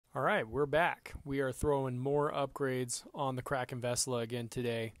All right, we're back. We are throwing more upgrades on the Kraken VESLA again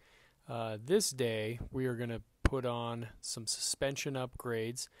today. This day, we are going to put on some suspension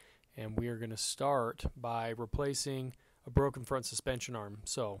upgrades, and we are going to start by replacing a broken front suspension arm.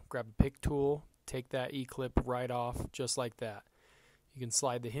 So, grab a pick tool, take that E-clip right off, just like that. You can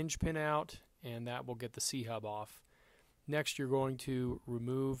slide the hinge pin out, and that will get the C-hub off. Next, you're going to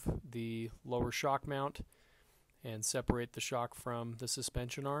remove the lower shock mount and separate the shock from the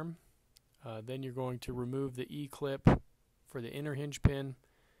suspension arm. Then you're going to remove the E-clip for the inner hinge pin and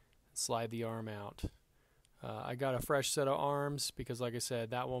slide the arm out. I got a fresh set of arms because, like I said,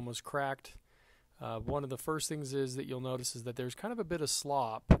 that one was cracked. One of the first things that you'll notice is that there's kind of a bit of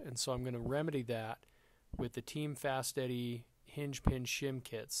slop, and so I'm going to remedy that with the Team Fast Eddy hinge pin shim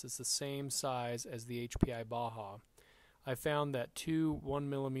kits. It's the same size as the HPI Baja. I found that two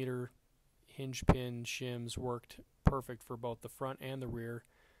 1mm hinge pin shims worked perfect for both the front and the rear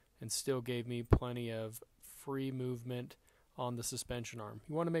and still gave me plenty of free movement on the suspension arm.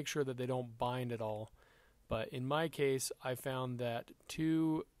 You want to make sure that they don't bind at all, but in my case I found that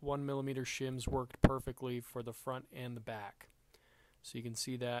two 1mm shims worked perfectly for the front and the back. So you can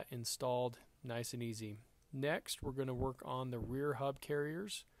see that installed nice and easy. Next, we're going to work on the rear hub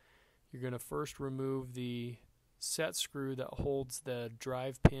carriers. You're going to first remove the set screw that holds the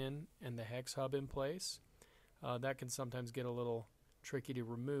drive pin and the hex hub in place. That can sometimes get a little tricky to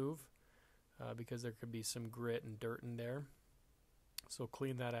remove because there could be some grit and dirt in there. So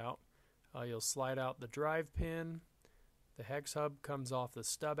clean that out. You'll slide out the drive pin. The hex hub comes off the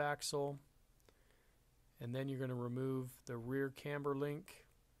stub axle. And then you're going to remove the rear camber link.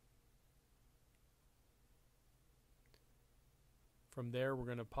 From there, we're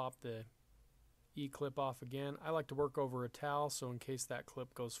going to pop the E-clip off again. I like to work over a towel so in case that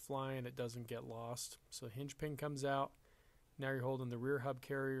clip goes flying it doesn't get lost. So hinge pin comes out. Now you're holding the rear hub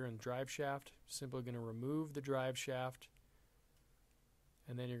carrier and drive shaft. Simply going to remove the drive shaft,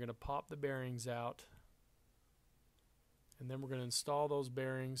 and then you're going to pop the bearings out, and then we're going to install those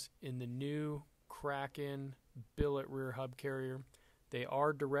bearings in the new Kraken billet rear hub carrier. They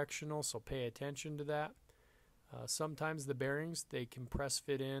are directional, so pay attention to that. Sometimes the bearings, they can press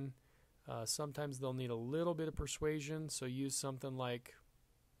fit in. Sometimes they'll need a little bit of persuasion, so use something like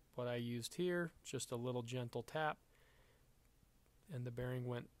what I used here, just a little gentle tap, and the bearing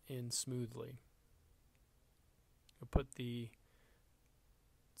went in smoothly. I'll put the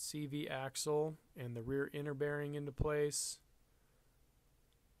CV axle and the rear inner bearing into place.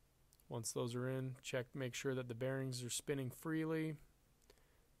 Once those are in, make sure that the bearings are spinning freely.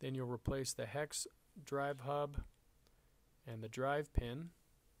 Then you'll replace the hex drive hub and the drive pin.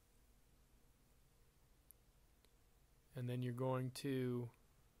 And then you're going to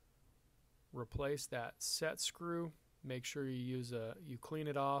replace that set screw. Make sure you clean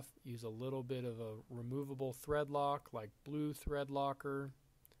it off. Use a little bit of a removable thread lock, like blue thread locker.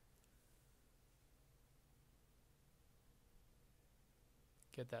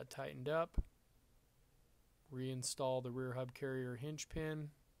 Get that tightened up. Reinstall the rear hub carrier hinge pin.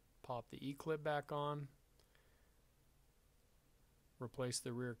 Pop the E-clip back on. Replace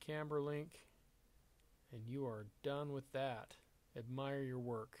the rear camber link. And you are done with that. Admire your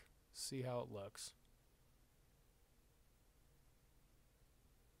work. See how it looks.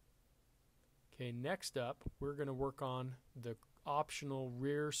 Okay, next up, we're going to work on the optional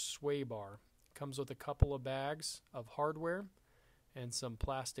rear sway bar. It comes with a couple of bags of hardware and some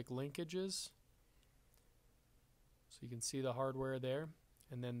plastic linkages. So you can see the hardware there.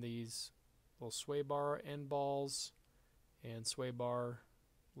 And then these little sway bar end balls and sway bar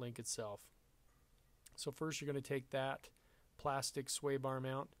link itself. So first you're going to take that plastic sway bar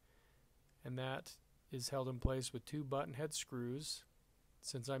mount, and that is held in place with two button head screws.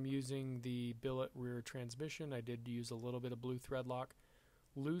 Since I'm using the billet rear transmission, I did use a little bit of blue thread lock.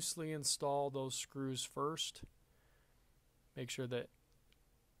 Loosely install those screws first. Make sure that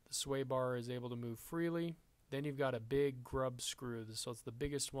the sway bar is able to move freely. Then you've got a big grub screw, so it's the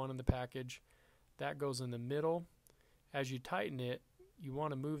biggest one in the package. That goes in the middle. As you tighten it, you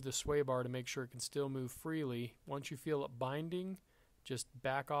want to move the sway bar to make sure it can still move freely. Once you feel it binding, just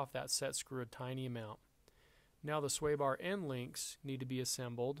back off that set screw a tiny amount. Now the sway bar end links need to be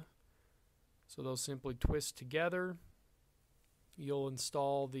assembled. So those simply twist together. You'll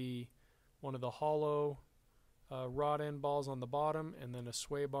install one of the hollow rod end balls on the bottom and then a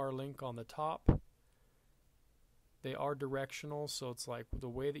sway bar link on the top. They are directional, so it's like the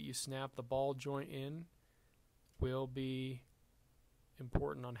way that you snap the ball joint in will be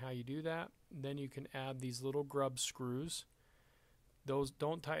important on how you do that. Then you can add these little grub screws. Those,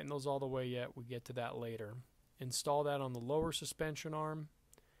 don't tighten those all the way yet, we get to that later. Install that on the lower suspension arm,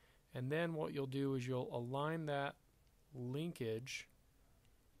 And then what you'll do is you'll align that linkage,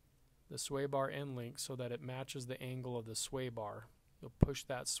 the sway bar end link, so that it matches the angle of the sway bar. You'll push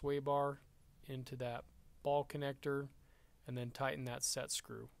that sway bar into that ball connector and then tighten that set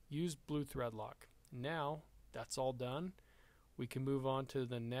screw. Use blue thread lock. Now that's all done. We can move on to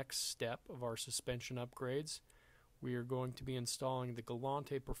the next step of our suspension upgrades. We are going to be installing the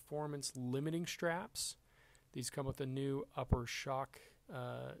Galante Performance limiting straps. These come with a new upper shock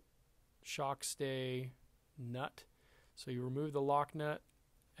stay nut. So you remove the lock nut,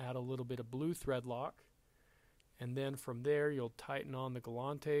 add a little bit of blue thread lock, and then from there you'll tighten on the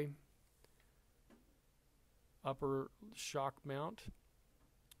Galante upper shock mount.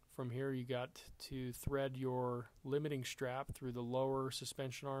 From here you got to thread your limiting strap through the lower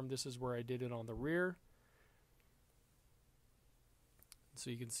suspension arm. This is where I did it on the rear. So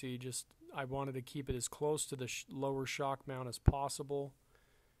you can see, just I wanted to keep it as close to the lower shock mount as possible.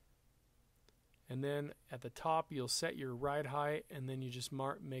 And then at the top you'll set your ride height, and then you just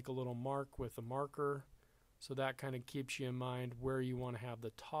make a little mark with a marker, so that kind of keeps you in mind where you want to have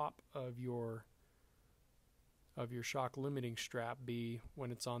the top of your shock limiting strap be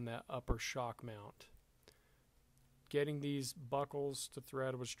when it's on that upper shock mount. Getting these buckles to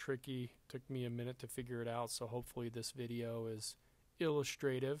thread was tricky. Took me a minute to figure it out, so hopefully this video is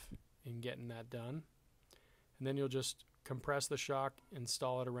illustrative in getting that done. And then you'll just compress the shock,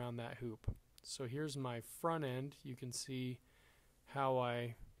 install it around that hoop. So here's my front end. You can see how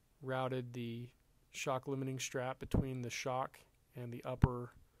I routed the shock limiting strap between the shock and the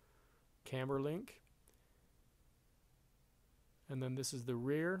upper camber link. And then this is the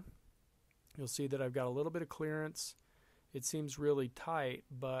rear. You'll see that I've got a little bit of clearance. It seems really tight,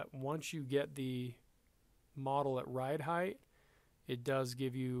 but once you get the model at ride height, it does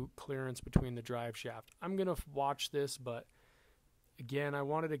give you clearance between the drive shaft. I'm going to watch this, but again, I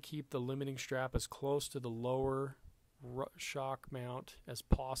wanted to keep the limiting strap as close to the lower shock mount as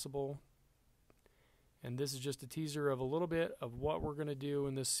possible. And this is just a teaser of a little bit of what we're going to do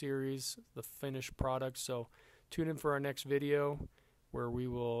in this series, the finished product. So tune in for our next video where we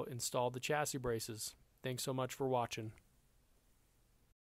will install the chassis braces. Thanks so much for watching.